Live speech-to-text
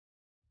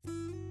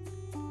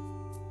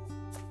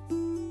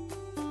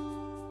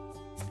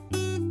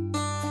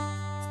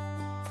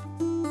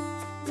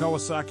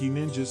Kawasaki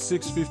Ninja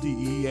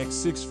 650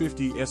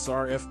 EX650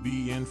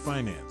 SRFBN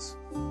Finance.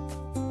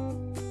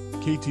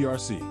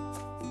 KTRC.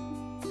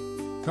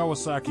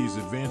 Kawasaki's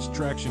advanced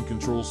traction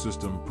control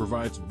system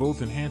provides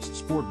both enhanced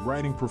sport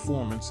riding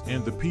performance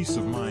and the peace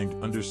of mind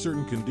under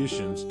certain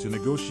conditions to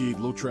negotiate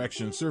low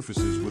traction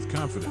surfaces with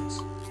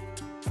confidence.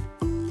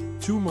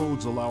 Two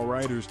modes allow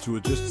riders to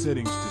adjust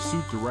settings to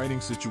suit the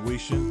riding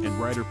situation and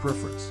rider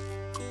preference.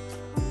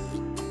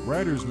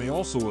 Riders may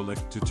also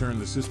elect to turn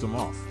the system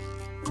off.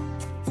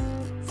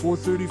 For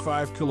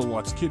 35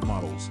 kilowatts kit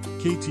models,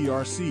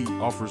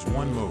 KTRC offers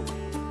one mode.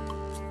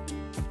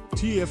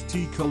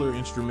 TFT color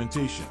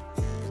instrumentation.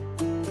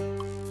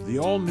 The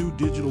all-new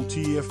digital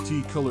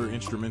TFT color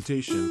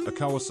instrumentation, a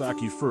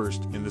Kawasaki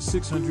first in the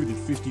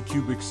 650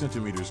 cubic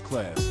centimeters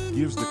class,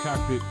 gives the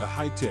cockpit a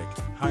high-tech,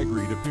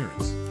 high-grade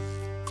appearance.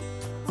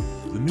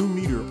 The new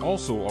meter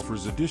also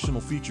offers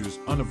additional features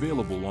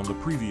unavailable on the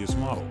previous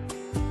model.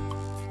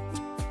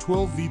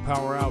 12V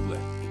power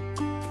outlet.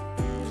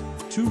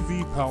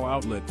 2V power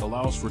outlet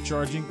allows for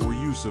charging or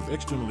use of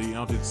externally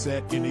mounted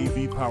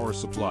SAT-NAV power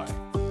supply.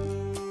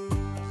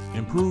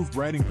 Improved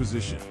riding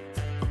position.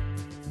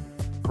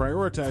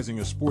 Prioritizing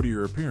a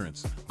sportier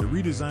appearance, the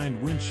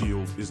redesigned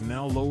windshield is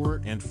now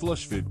lower and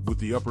flush-fit with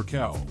the upper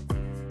cowl.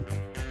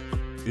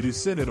 It is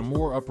set at a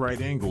more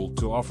upright angle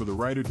to offer the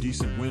rider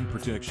decent wind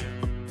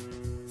protection.